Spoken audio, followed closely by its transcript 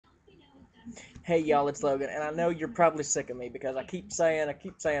Hey y'all, it's Logan, and I know you're probably sick of me because I keep saying,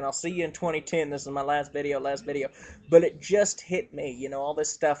 I'll see you in 2010. This is my last video. But it just hit me, all this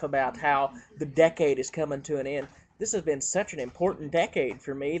stuff about how the decade is coming to an end. This has been such an important decade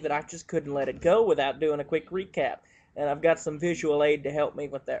for me that I just couldn't let it go without doing a quick recap. And I've got some visual aid to help me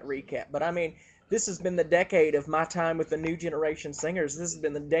with that recap. But I mean, this has been the decade of my time with the new generation singers. This has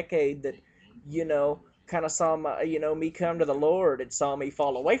been the decade that, kind of saw me come to the Lord. It saw me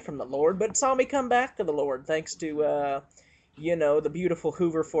fall away from the Lord, but it saw me come back to the Lord thanks to, the beautiful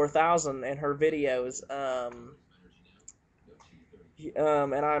Hoover 4000 and her videos.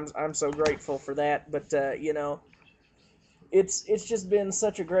 And I'm so grateful for that. But it's just been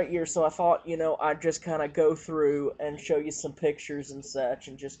such a great year. So I thought, I'd just kind of go through and show you some pictures and such,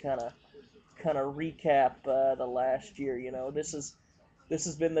 and just kind of recap the last year. This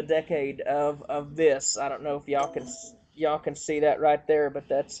has been the decade of this. I don't know if y'all can see that right there, but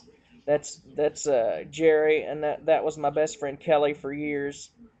that's Jerry, and that was my best friend Kelly for years.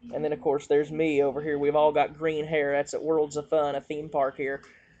 And then of course there's me over here. We've all got green hair. That's at Worlds of Fun, a theme park here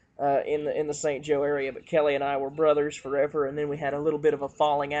in the St. Joe area. But Kelly and I were brothers forever, and then we had a little bit of a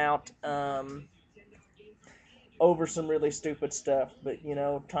falling out over some really stupid stuff. But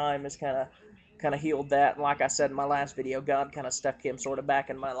time has kind of healed that. And like I said in my last video, God kind of stuck him sort of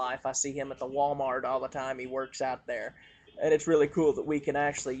back in my life. I see him at the Walmart all the time. He works out there. And it's really cool that we can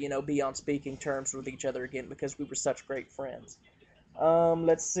actually, be on speaking terms with each other again because we were such great friends.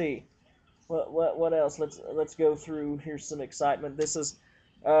 Let's see. What else? Let's go through. Here's some excitement. This is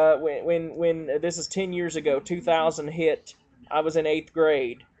when this is 10 years ago. 2000 hit. I was in 8th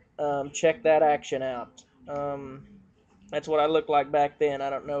grade. Check that action out. That's what I looked like back then. I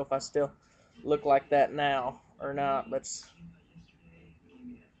don't know if I still look like that now or not.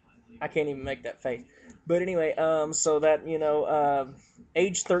 I can't even make that face. But anyway, so that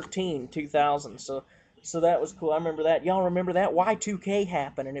age 13, 2000. So that was cool. I remember that. Y'all remember that Y2K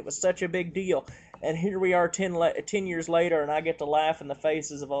happened, and it was such a big deal. And here we are 10 years later, and I get to laugh in the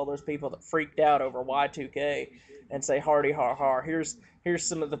faces of all those people that freaked out over Y2K and say hardy har har. Here's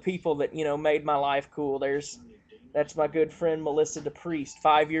some of the people that made my life cool. That's my good friend Melissa DePriest.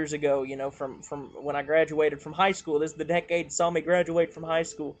 5 years ago, from when I graduated from high school. This is the decade that saw me graduate from high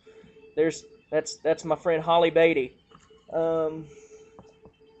school. There's that's my friend Holly Beatty. Um,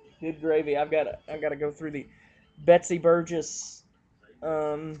 Good gravy. I've got to go through the Betsy Burgess.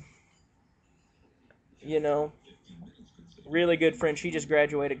 Um, you know, really good friend. She just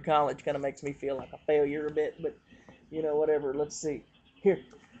graduated college. Kind of makes me feel like a failure a bit, but whatever. Let's see. Here,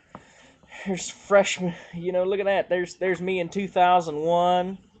 here's freshman. Look at that. There's me in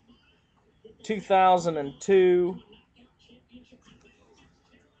 2001, 2002.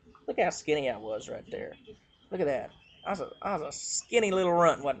 Look how skinny I was right there. Look at that. I was a skinny little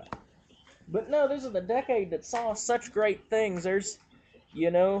runt, wasn't I? But no, this is the decade that saw such great things. There's,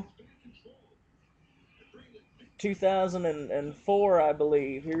 you know, 2004, I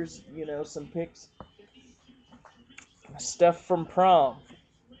believe. Here's, some pics, stuff from prom.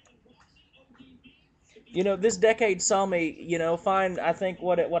 This decade saw me, find, I think,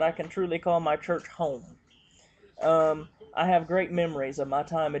 what I can truly call my church home. I have great memories of my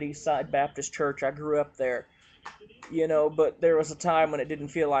time at Eastside Baptist Church. I grew up there, but there was a time when it didn't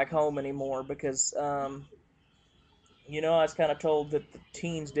feel like home anymore because, I was kind of told that the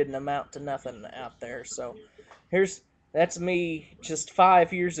teens didn't amount to nothing out there. So here's that's me just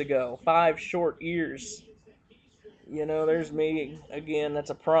 5 years ago, 5 short years. There's me again.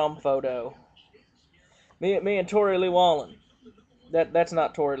 That's a prom photo. Me and Tori Llewellyn. That's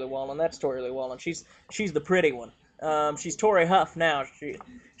not Tori Llewellyn. That's Tori Llewellyn. She's the pretty one. She's Tori Huff now.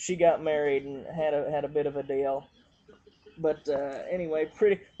 She got married and had a bit of a deal. But anyway,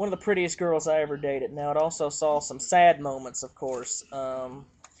 pretty one of the prettiest girls I ever dated. Now it also saw some sad moments, of course.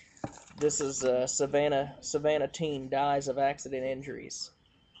 This is Savannah teen dies of accident injuries.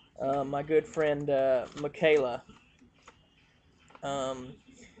 My good friend Michaela um,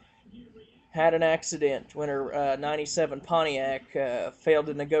 had an accident when her '97 Pontiac failed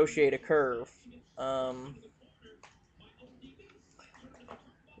to negotiate a curve. Um,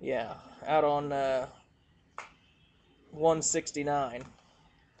 yeah, out on 169,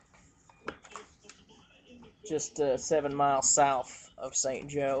 just 7 miles south of St.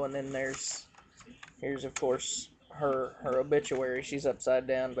 Joe, and then here's of course her obituary. She's upside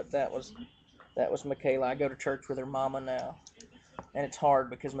down, but that was Michaela. I go to church with her mama now, and it's hard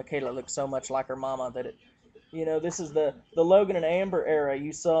because Michaela looks so much like her mama that this is the Logan and Amber era.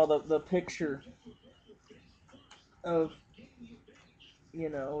 You saw the picture of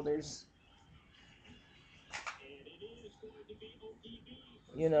there's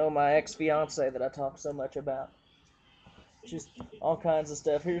You know, my ex-fiance that I talk so much about. Just all kinds of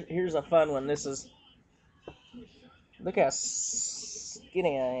stuff. Here's a fun one. This is, look how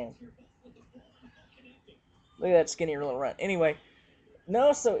skinny I am. Look at that skinny little runt. Anyway,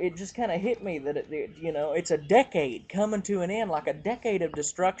 no, so it just kind of hit me that you know, it's a decade coming to an end, like a decade of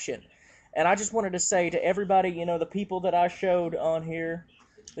destruction. And I just wanted to say to everybody, you know, the people that I showed on here,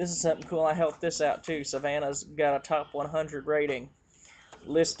 this is something cool. I helped this out too. Savannah's got a top 100 rating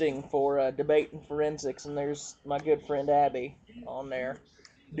listing for debate and forensics, and there's my good friend Abby on there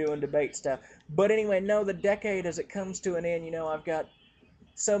doing debate stuff. But anyway, no, the decade as it comes to an end, you know, I've got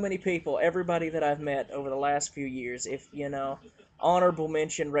so many people, everybody that I've met over the last few years. If you know, honorable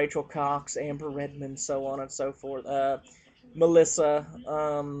mention: Rachel Cox, Amber Redmond, so on and so forth. Melissa,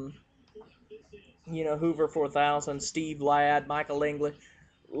 you know, Hoover 4000, Steve Ladd, Michael English.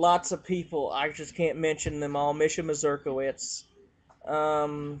 Lots of people. I just can't mention them all. Misha Mazurkowitz.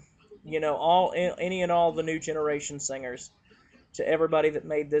 Um, you know, all any and all the new generation singers. To everybody that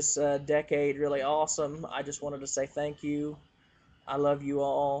made this decade really awesome, I just wanted to say thank you. I love you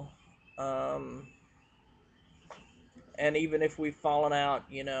all. Um, and even if we've fallen out,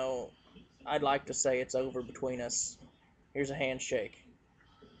 you know, I'd like to say it's over between us. Here's a handshake.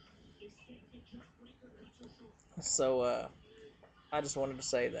 So, I just wanted to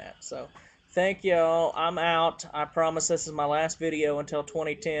say that. So, thank y'all. I'm out. I promise this is my last video until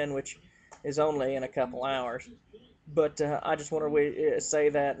 2010, which is only in a couple hours. But I just want to say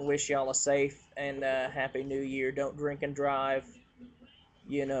that and wish y'all a safe and happy new year. Don't drink and drive.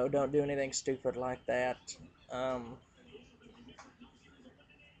 You know, don't do anything stupid like that. Um,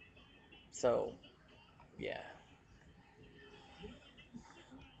 so, yeah.